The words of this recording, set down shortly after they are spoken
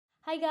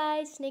Hi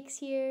guys, Nyx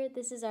here.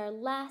 This is our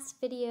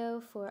last video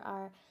for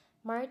our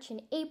March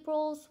and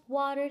April's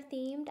water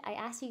themed. I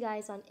asked you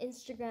guys on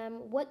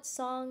Instagram what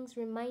songs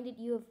reminded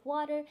you of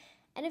water,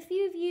 and a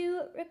few of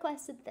you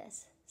requested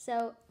this.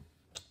 So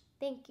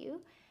thank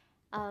you.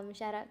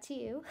 Shout out to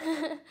you.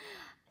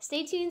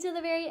 Stay tuned to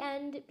the very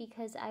end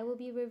because I will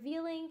be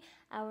revealing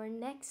our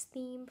next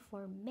theme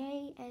for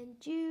May and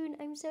June.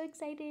 I'm so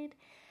excited.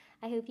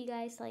 I hope you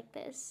guys like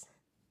this.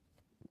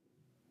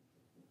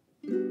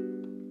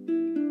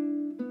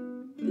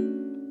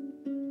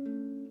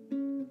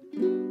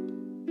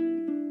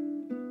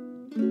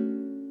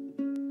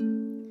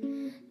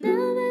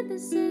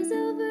 This is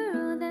over,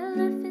 all that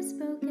left is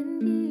broken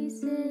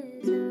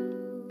pieces.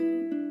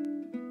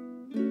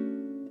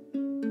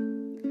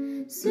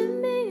 Oh,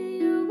 swimming in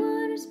your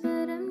waters,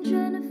 but I'm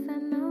trying to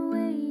find my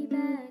way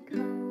back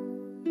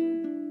home.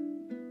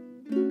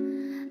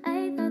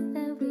 I thought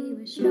that we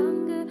were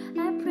stronger,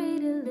 I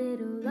prayed a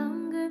little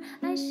longer.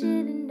 I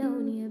should've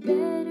known you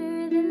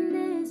better than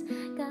this.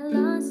 Got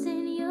lost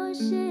in your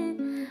shit,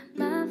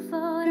 my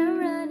fault. I'm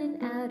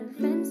running out of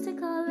friends to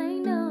call. I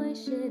know I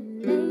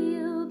shouldn't let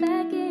you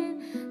back in.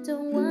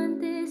 Don't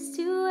want this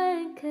to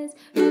end, 'cause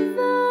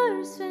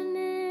rivers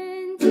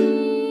running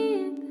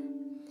deep,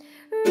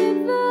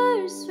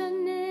 rivers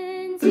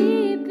running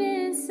deep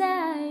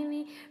inside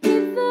me,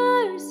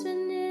 rivers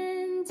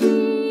running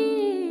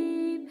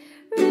deep,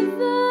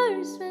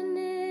 rivers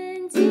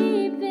running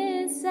deep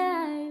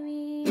inside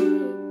me,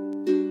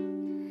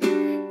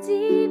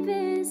 deep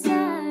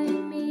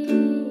inside me,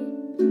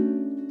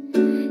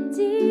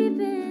 deep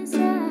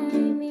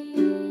inside me,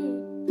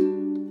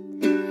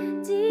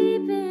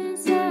 deep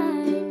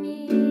inside me.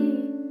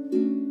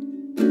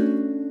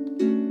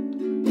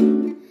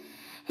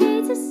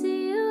 Hate to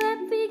see you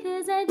happy,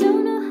 'cause I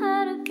don't know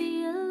how to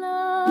be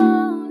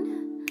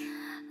alone.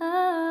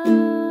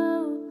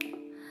 Oh,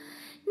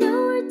 no,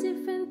 we're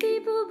different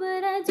people,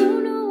 but I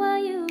don't know why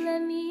you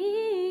let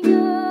me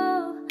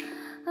go.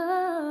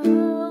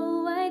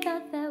 Oh, I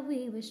thought that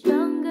we were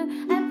stronger,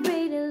 I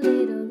prayed a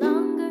little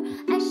longer.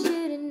 I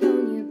should've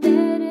known you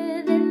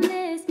better than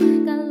this.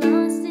 Got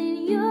lost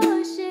in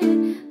your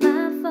shit,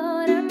 my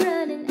fault. I'm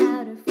running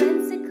out of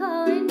friends to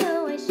call. I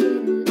know I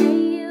shouldn't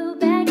let you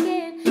back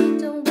in.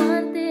 Don't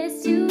want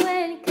this to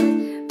end, 'cause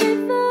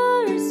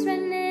rivers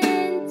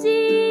running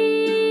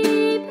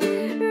deep,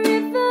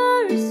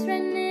 rivers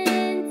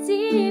running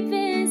deep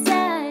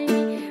inside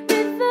me,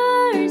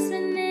 rivers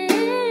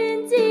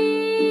running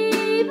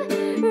deep,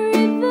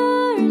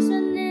 rivers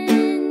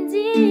running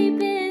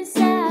deep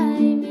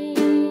inside me,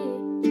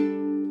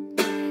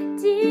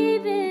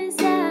 deep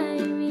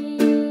inside me,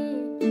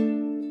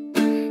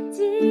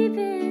 deep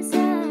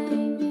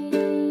inside me,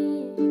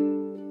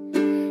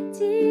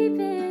 deep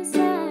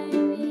inside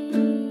me.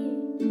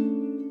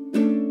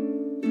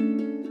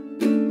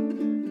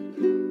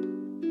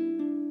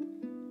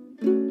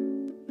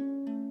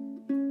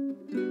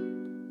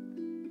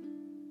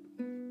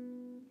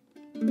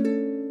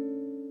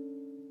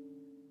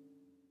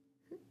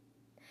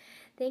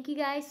 Thank you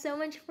guys so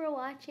much for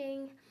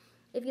watching.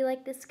 If you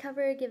like this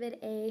cover, give it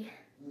a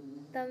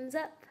thumbs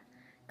up,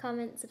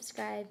 comment,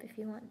 subscribe if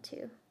you want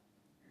to.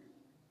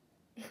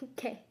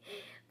 Okay,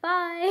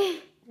 bye!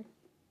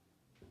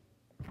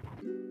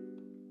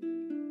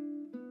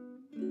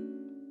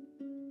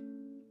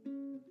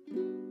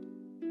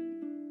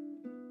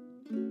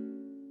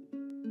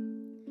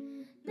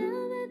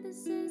 Now that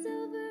this is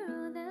over,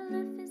 all that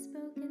left is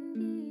broken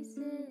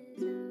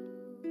pieces.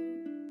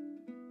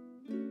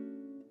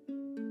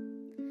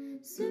 Oh,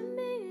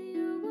 swimming in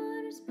your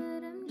waters,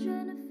 but I'm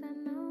trying to find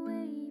my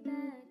way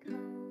back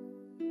home.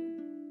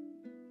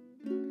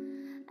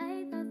 I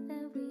thought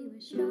that we were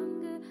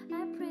stronger,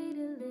 I prayed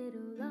a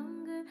little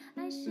longer.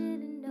 I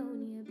should've